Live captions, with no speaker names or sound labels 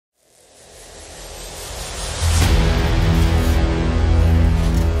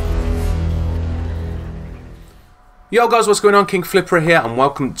Yo guys, what's going on? Kingflipper here and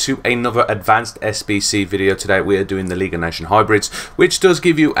welcome to another advanced SBC video. Today we are doing the League of Nations Hybrids, which does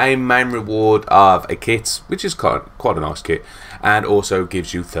give you a main reward of a kit, which is quite a nice kit, and also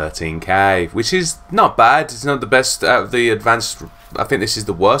gives you 13k, which is not bad. It's not the best out of the advanced. I think this is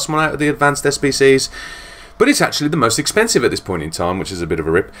the worst one out of the advanced SBCs, but it's actually the most expensive at this point in time, which is a bit of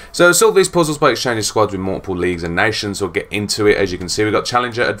a rip. So solve these puzzles by exchanging squads with multiple leagues and nations. We'll get into it. As you can see, we've got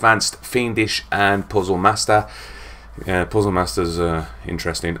Challenger, Advanced, Fiendish and Puzzle Master. Yeah, Puzzle Master's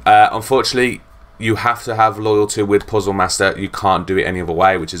interesting. Unfortunately, you have to have loyalty with Puzzle Master. You can't do it any other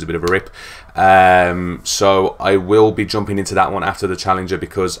way, which is a bit of a rip. So I will be jumping into that one after the Challenger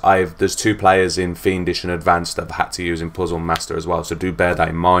because there's two players in Fiendish and Advanced that I've had to use in Puzzle Master as well. So do bear that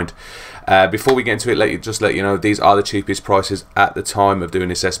in mind. Before we get into it, just let you know these are the cheapest prices at the time of doing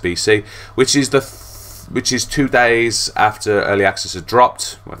this SBC, which is 2 days after early access has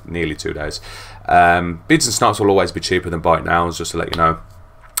dropped. Well, nearly 2 days. Bids and snipes will always be cheaper than Byte Nows, just to let you know.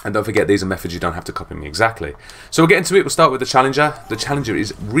 And don't forget, these are methods you don't have to copy me exactly. So we'll get into it. We'll start with the Challenger. The Challenger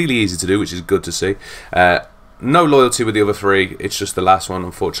is really easy to do, which is good to see. No loyalty with the other three. It's just the last one,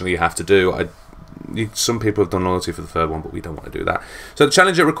 unfortunately, you have to do. Some people have done loyalty for the third one, but we don't want to do that. So the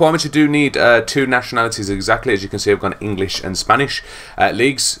Challenger requirements, you do need 2 nationalities exactly. As you can see, I've got English and Spanish.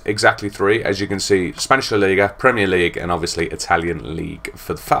 Leagues, exactly 3. As you can see, Spanish La Liga, Premier League, and obviously Italian League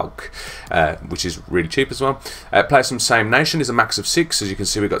for the Falk, which is really cheap as well. Players from same nation is a max of 6. As you can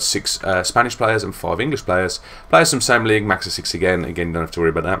see, we've got 6 Spanish players and 5 English players. Players from same league, max of 6 again. Again, you don't have to worry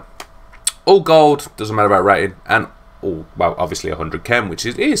about that. All gold, doesn't matter about rating, and well, obviously 100 chem, which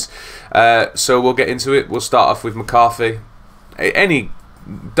it is. So we'll get into it. We'll start off with McCarthy.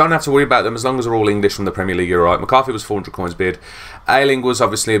 Don't have to worry about them as long as they're all English from the Premier League. You're right. McCarthy was 400 coins bid. Ayling was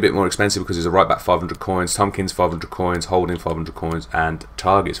obviously a bit more expensive because he's a right back, 500 coins. Tompkins 500 coins. Holding 500 coins, and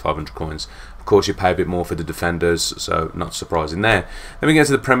Target's 500 coins. Of course, you pay a bit more for the defenders, so not surprising there. Then we get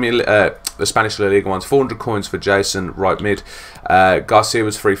to the the Spanish La Liga ones. 400 coins for Jason, right mid. Garcia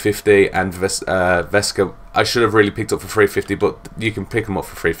was 350, and Vesca I should have really picked up for 350, but you can pick them up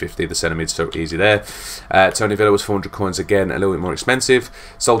for 350. The centre mid's so easy there. Tony Villa was 400 coins again, a little bit more expensive.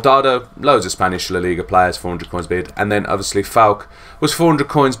 Soldado, loads of Spanish La Liga players, 400 coins bid, and then obviously Falk was 400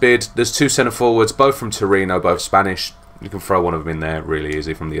 coins bid. There's 2 centre forwards, both from Torino, both Spanish. You can throw one of them in there really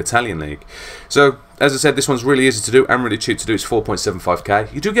easy from the Italian league. So, as I said, this one's really easy to do and really cheap to do. It's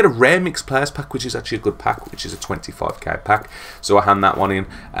 4.75k. You do get a rare mixed players pack, which is actually a good pack, which is a 25k pack. So I'll hand that one in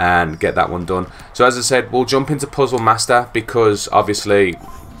and get that one done. So as I said, we'll jump into Puzzle Master because obviously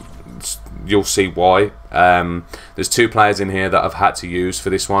you'll see why. There's 2 players in here that I've had to use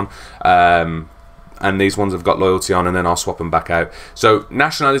for this one. And these ones have got loyalty on, and then I'll swap them back out. So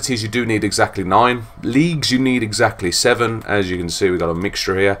nationalities, you do need exactly 9. Leagues, you need exactly 7. As you can see, we've got a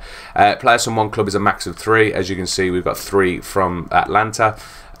mixture here. Players from one club is a max of 3. As you can see, we've got 3 from Atlanta.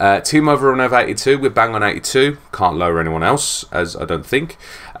 Team over and over 82, we're bang on 82. Can't lower anyone else, as I don't think.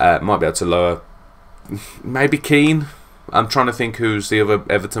 Might be able to lower, maybe Keane. I'm trying to think who's the other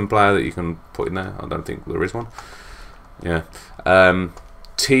Everton player that you can put in there. I don't think there is one. Yeah.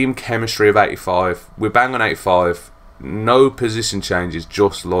 Team chemistry of 85. We're bang on 85. No position changes,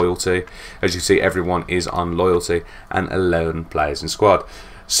 just loyalty. As you see, everyone is on loyalty, and 11 players in squad.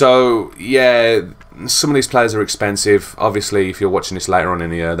 So yeah, some of these players are expensive. Obviously, if you're watching this later on in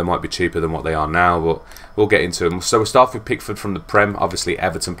the year, they might be cheaper than what they are now, but we'll get into them. So we'll start with Pickford from the Prem. Obviously,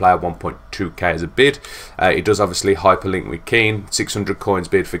 Everton player, 1.2k as a bid. He does obviously hyperlink with Keane. 600 coins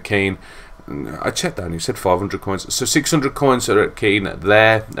bid for Keane. I checked that and you said 500 coins. So 600 coins are at Keane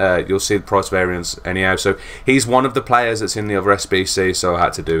there. You'll see the price variance anyhow. So he's one of the players that's in the other SBC, so I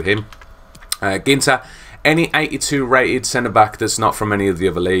had to do him. Ginter, any 82 rated centre back that's not from any of the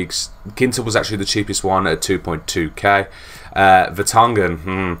other leagues. Ginter was actually the cheapest one at 2.2k.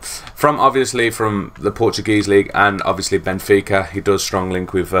 Vertonghen, obviously from the Portuguese league and obviously Benfica. He does strong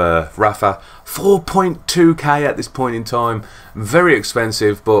link with Rafa. 4.2k at this point in time. Very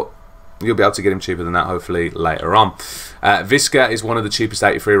expensive, but you'll be able to get him cheaper than that hopefully later on. Visca is one of the cheapest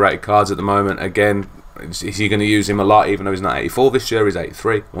 83 rated cards at the moment. Again, is he going to use him a lot even though he's not 84 this year? He's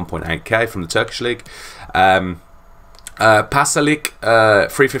 83, 1.8k from the Turkish league. Pasalic,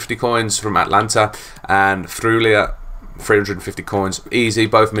 350 coins from Atlanta, and Frulia, 350 coins. Easy,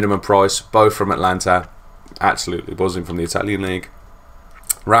 both minimum price, both from Atlanta. Absolutely buzzing from the Italian league.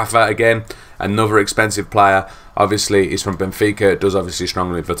 Rafa, again, another expensive player. Obviously, he's from Benfica. It does obviously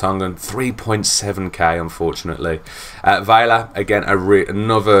strongly with Vertonghen. 3.7k, unfortunately. Vela, again,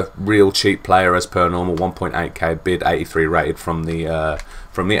 another real cheap player as per normal. 1.8k bid, 83 rated from the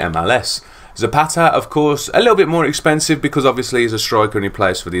MLS. Zapata, of course, a little bit more expensive because obviously he's a striker and he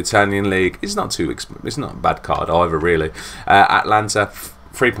plays for the Italian league. It's not it's not a bad card either, really. Atlanta,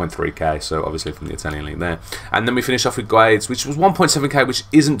 3.3k, so obviously from the Italian league there. And then we finish off with Guedes, which was 1.7k, which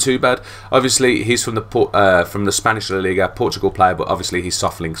isn't too bad. Obviously, he's from the Spanish La Liga, Portugal player, but obviously he's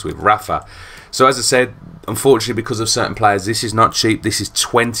soft links with Rafa. So as I said, unfortunately, because of certain players, this is not cheap. This is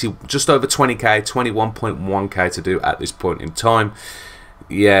just over 20k, 21.1k to do at this point in time.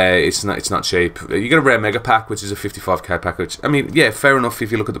 Yeah, it's not cheap. You get a rare mega pack, which is a 55k package. I mean, yeah, fair enough.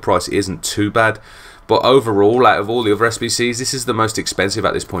 If you look at the price, it isn't too bad. But overall, out of all the other SBCs, this is the most expensive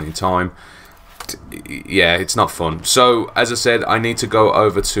at this point in time. Yeah, it's not fun. So, as I said, I need to go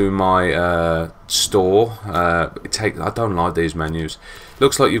over to my store. I don't like these menus.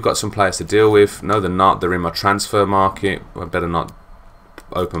 Looks like you've got some players to deal with. No, they're not. They're in my transfer market. I better not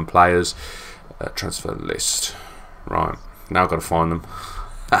open players. Transfer list. Right. Now I've got to find them.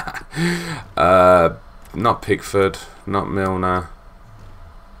 Not Pickford, not Milner.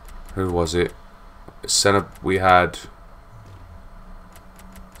 Who was it? We had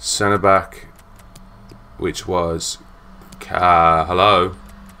centre back, which was hello.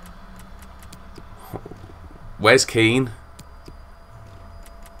 Where's Keane?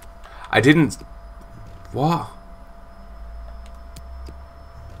 I didn't. What?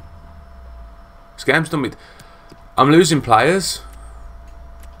 This game's done with. I'm losing players.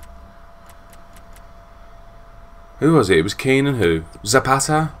 Who was it? It was Keane and who?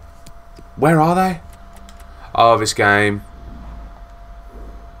 Zapata? Where are they? Oh, this game.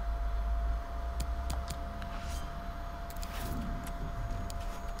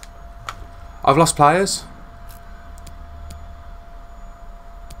 I've lost players.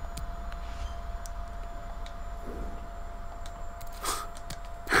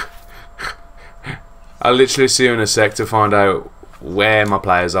 I'll literally see you in a sec to find out where my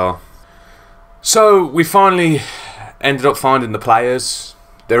players are. So we finally ended up finding the players.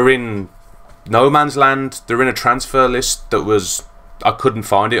 They're in no man's land. They're in a transfer list that was... I couldn't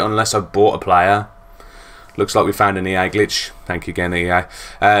find it unless I bought a player. Looks like we found an EA glitch. Thank you again, EA.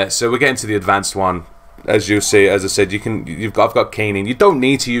 So we're getting to the advanced one. As you see, as I said, I've got Keane in. You don't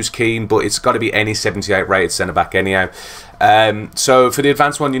need to use Keane, but it's got to be any 78 rated centre back anyhow. So for the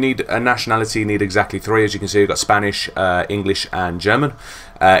advanced one, you need a nationality. You need exactly 3. As you can see, you've got Spanish, English, and German.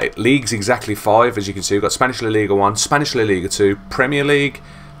 Leagues exactly 5. As you can see, you've got Spanish La Liga 1, Spanish La Liga 2, Premier League,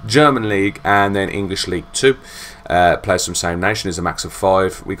 German League, and then English League 2. Players from same nation is a max of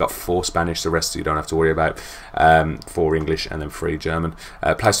 5. We got 4 Spanish, the rest you don't have to worry about. 4 English and then 3 German.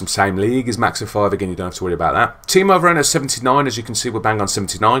 Players from same league is max of 5. Again, you don't have to worry about that. Team overrun is 79. As you can see, we're bang on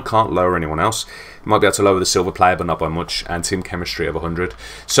 79. Can't lower anyone else. You might be able to lower the silver player, but not by much. And team chemistry of 100.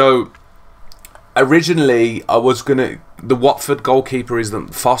 So originally, I was gonna. The Watford goalkeeper is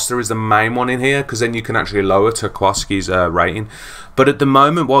Foster is the main one in here, because then you can actually lower Tarkowski's rating. But at the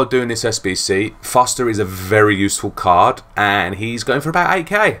moment, while doing this SBC, Foster is a very useful card, and he's going for about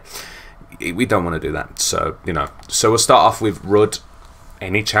 8k. We don't want to do that, so you know. So we'll start off with Rudd,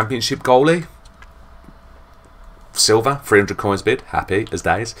 any championship goalie. Silver, 300 coins bid, happy as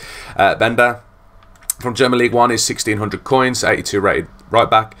days. Bender from German League 1 is 1600 coins, 82 rated right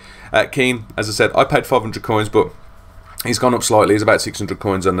back. Keane, as I said, I paid 500 coins, but he's gone up slightly. He's about 600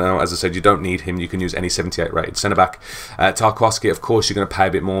 coins on now. As I said, you don't need him. You can use any 78 rated centre back. Tarkowski, of course, you're going to pay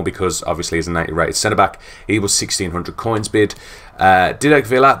a bit more because obviously he's an 80 rated centre back. He was 1600 coins bid. Didac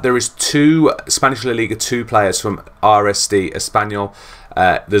Villa, there is 2 Spanish La Liga 2 players from RSD Espanyol.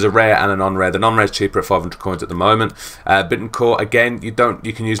 There's a rare and a non-rare. The non-rare is cheaper at 500 coins at the moment. Bittencourt, again, you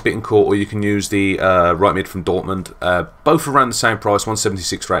can use Bittencourt or you can use the right mid from Dortmund. Both around the same price,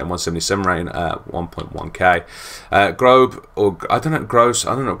 176 rating, 177 rating, 1.1k. Grobe, or I don't know,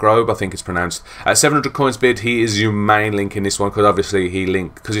 Grobe, I think it's pronounced. 700 coins bid. He is your main link in this one because obviously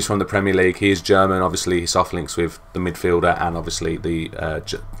because he's from the Premier League. He is German. Obviously, he soft links with the midfielder and obviously the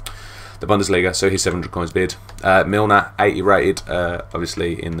Bundesliga, so he's 700 coins bid. Milner, 80 rated,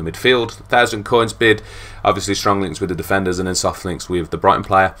 obviously in the midfield. 1000 coins bid, obviously strong links with the defenders and then soft links with the Brighton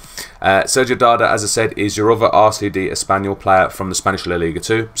player. Sergio Dada, as I said, is your other RCD Espanyol player from the Spanish La Liga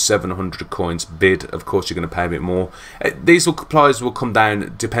 2. 700 coins bid. Of course, you're going to pay a bit more. These prices will come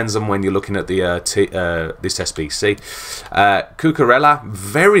down, depends on when you're looking at the this SBC. Cucurella,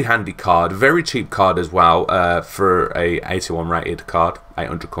 very handy card, very cheap card as well for a 81 rated card.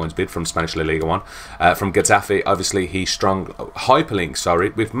 800 coins bid from Spanish La Liga 1. From Getafe, obviously he's strong. Hyperlink, sorry,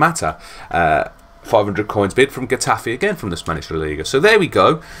 with Mata. 500 coins bid from Getafe, again from the Spanish La Liga. So there we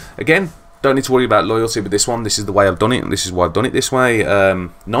go. Again, don't need to worry about loyalty with this one. This is the way I've done it, and this is why I've done it this way.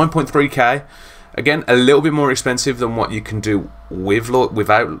 9.3k. Again, a little bit more expensive than what you can do with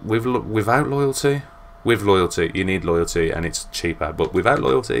without loyalty. With loyalty, you need loyalty, and it's cheaper. But without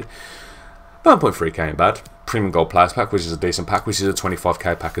loyalty, 1.3k ain't bad. Premium Gold Players Pack, which is a decent pack, which is a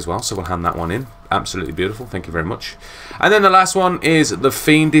 25k pack as well. So we'll hand that one in. Absolutely beautiful. Thank you very much. And then the last one is the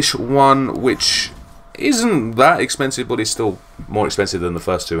Fiendish one, which isn't that expensive, but it's still more expensive than the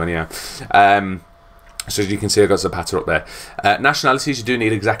first two anyhow. So as you can see, I've got Zapata up there. Nationalities, you do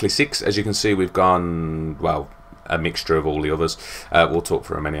need exactly 6. As you can see, we've gone, well, a mixture of all the others. We'll talk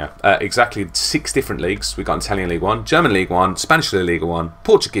through them anyhow. Exactly 6 different leagues. We've got Italian League 1, German League 1, Spanish League 1,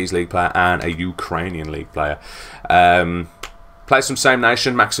 Portuguese League player, and a Ukrainian League player. Play some same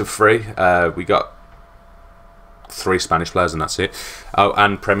nation, max of 3. We got 3 Spanish players and that's it. Oh,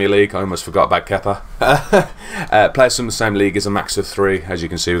 and Premier League, I almost forgot about Kepa. Players from the same league is a max of 3. As you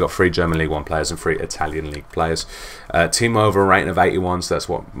can see, we've got 3 German League 1 players and 3 Italian League players. Team over a rating of 81, so that's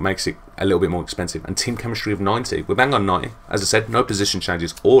what makes it a little bit more expensive. And team chemistry of 90. We're bang on 90. As I said, no position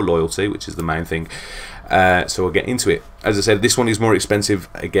changes or loyalty, which is the main thing. So we'll get into it. As I said, this one is more expensive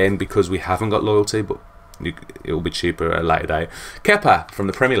again because we haven't got loyalty, but it will be cheaper at a later date. Kepa from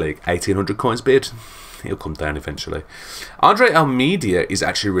the Premier League, 1800 coins bid. He'll come down eventually. Andre Almeida is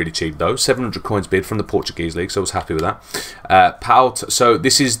actually really cheap though. 700 coins bid from the Portuguese League, so I was happy with that. So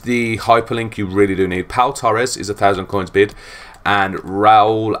this is the hyperlink you really do need. Pau Torres is 1,000 coins bid. And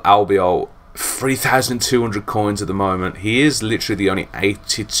Raul Albiol, 3,200 coins at the moment. He is literally the only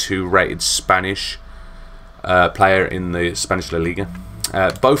 82 rated Spanish player in the Spanish La Liga.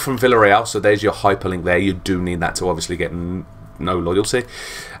 Both from Villarreal, so there's your hyperlink there. You do need that to obviously get no loyalty.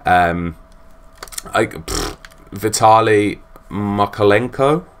 Vitaly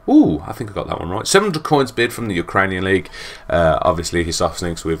Mokalenko. Ooh, I think I got that one right. 700 coins bid from the Ukrainian League. Obviously, his soft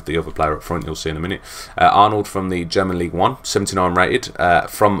links with the other player up front, you'll see in a minute. Arnold from the German League 1, 79 rated.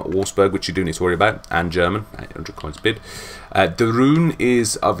 From Wolfsburg, which you do need to worry about. And German, 800 coins bid. De Roon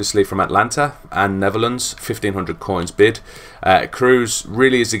is obviously from Atlanta and Netherlands, 1,500 coins bid. Cruz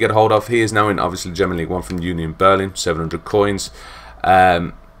really is to get hold of. He is now in, obviously, German League 1 from Union Berlin, 700 coins.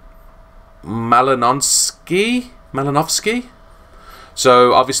 Malinovsky.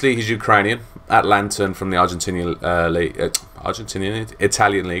 So obviously he's Ukrainian. Atlantan from the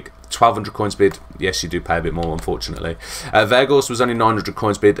Italian League. 1,200 coins bid. Yes, you do pay a bit more, unfortunately. Vegas was only 900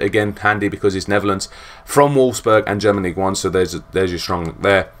 coins bid. Again, handy because he's Netherlands. From Wolfsburg and German League 1. So there's your strong link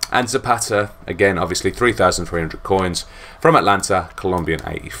there. And Zapata, again, obviously 3,300 coins. From Atlanta, Colombian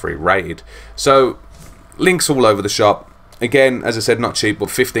 83 rated. So links all over the shop. Again, as I said, not cheap, but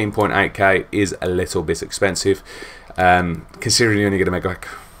 15.8k is a little bit expensive. Considering you only get a mega pack.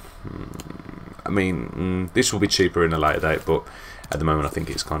 I mean, this will be cheaper in a later date, but at the moment I think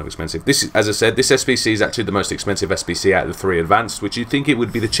it's kind of expensive. This is, as I said, this SBC is actually the most expensive SBC out of the 3 advanced, which you'd think it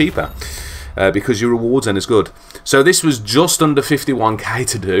would be the cheaper, because your rewards aren't as good. So this was just under 51k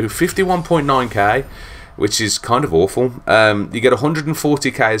to do, 51.9k, which is kind of awful. You get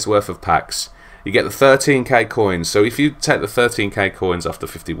 140k's worth of packs. You get the 13k coins. So if you take the 13k coins off the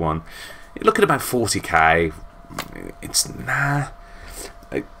 51, you're looking at about 40k. It's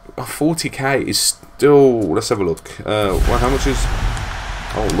 40k is still. Let's have a look. Well, how much is?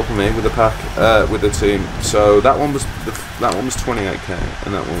 Oh, look at me with the pack, with the team. So that one was 28k,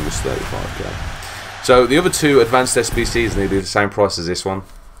 and that one was 35k. So the other 2 advanced SBCs needed the same price as this one.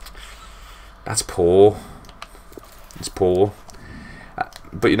 That's poor. It's poor.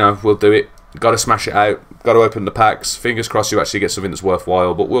 But you know, we'll do it. Got to smash it out. Got to open the packs. Fingers crossed you actually get something that's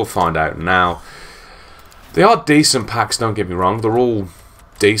worthwhile, but we'll find out now. They are decent packs, don't get me wrong. They're all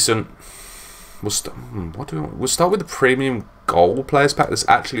decent. We'll start with the premium gold players pack. That's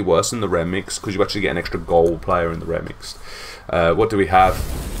actually worse than the rare mix because you actually get an extra gold player in the rare mix. What do we have?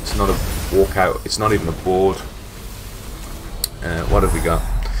 It's not a walkout. It's not even a board. What have we got?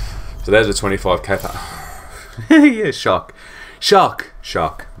 So there's a 25k pack. Yeah, shock.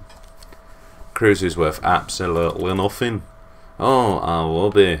 Cruz is worth absolutely nothing. Oh, I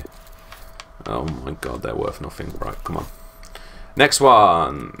will be. Oh my god, they're worth nothing. Right, come on. Next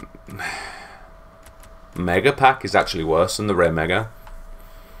one. Mega pack is actually worse than the rare mega.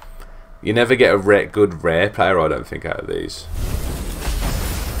 You never get a good rare player, I don't think, out of these.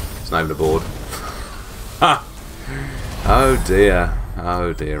 It's not even a board. Ha! Oh dear.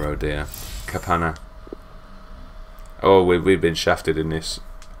 Oh dear, oh dear. Capana. Oh, we've been shafted in this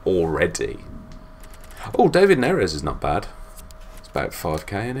already. Oh, David Neres is not bad. It's about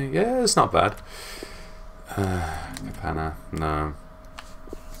 5k, isn't he? Yeah, it's not bad. Capana, no.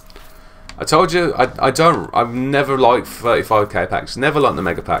 I told you, I've never liked 35k packs. Never liked the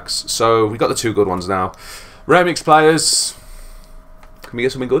mega packs. So, we got the 2 good ones now. Rare mix players. Can we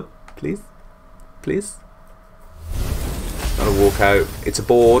get something good, please? please. Not a walkout. It's a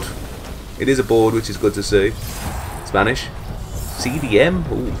board. It is a board, which is good to see. Spanish. CDM.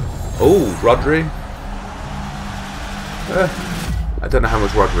 Oh, Rodri. I don't know how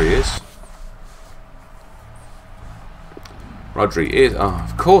much Rodri is. Rodri is... Oh,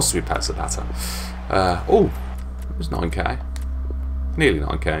 of course we pass Zapata. Oh, it was 9k. Nearly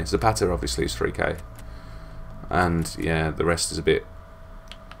 9k. Zapata obviously is 3k. And, yeah, the rest is a bit...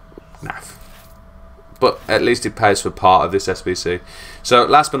 naff. But at least it pays for part of this SBC. So,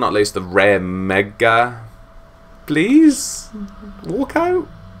 last but not least, the rare mega. Please? Walk out?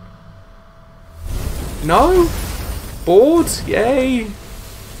 No? Board? Yay!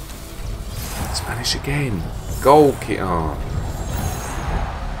 Spanish again. Goal kick. Oh.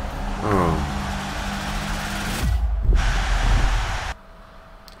 Oh.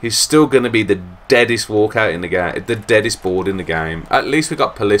 He's still going to be the deadest walkout in the game, the deadest board in the game. At least we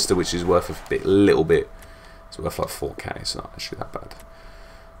got Palista, which is worth a little bit. It's worth like 4k. It's not actually that bad.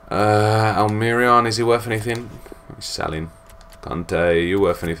 Almirion, is he worth anything? He's selling. Conte, you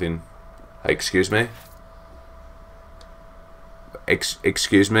worth anything? Hey, excuse me.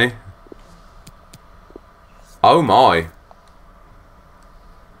 Excuse me. Oh my.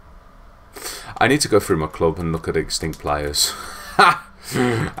 I need to go through my club and look at extinct players.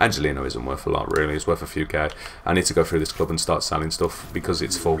 Angelino isn't worth a lot, really. It's worth a few k. I need to go through this club and start selling stuff because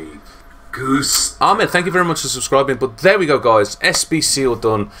it's full. Goose. Ahmed, thank you very much for subscribing. But there we go, guys. SBC all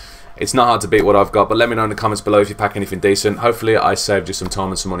done. It's not hard to beat what I've got, but let me know in the comments below if you pack anything decent. Hopefully I saved you some time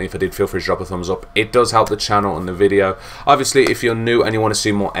and some money. If I did, feel free to drop a thumbs up. It does help the channel and the video. Obviously, if you're new and you want to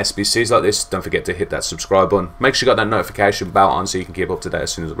see more SBCs like this, don't forget to hit that subscribe button. Make sure you got that notification bell on so you can keep up to date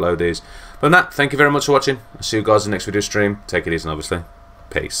as soon as I upload these. But on that, thank you very much for watching. I'll see you guys in the next video stream. Take it easy, obviously.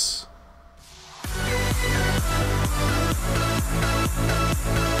 Peace.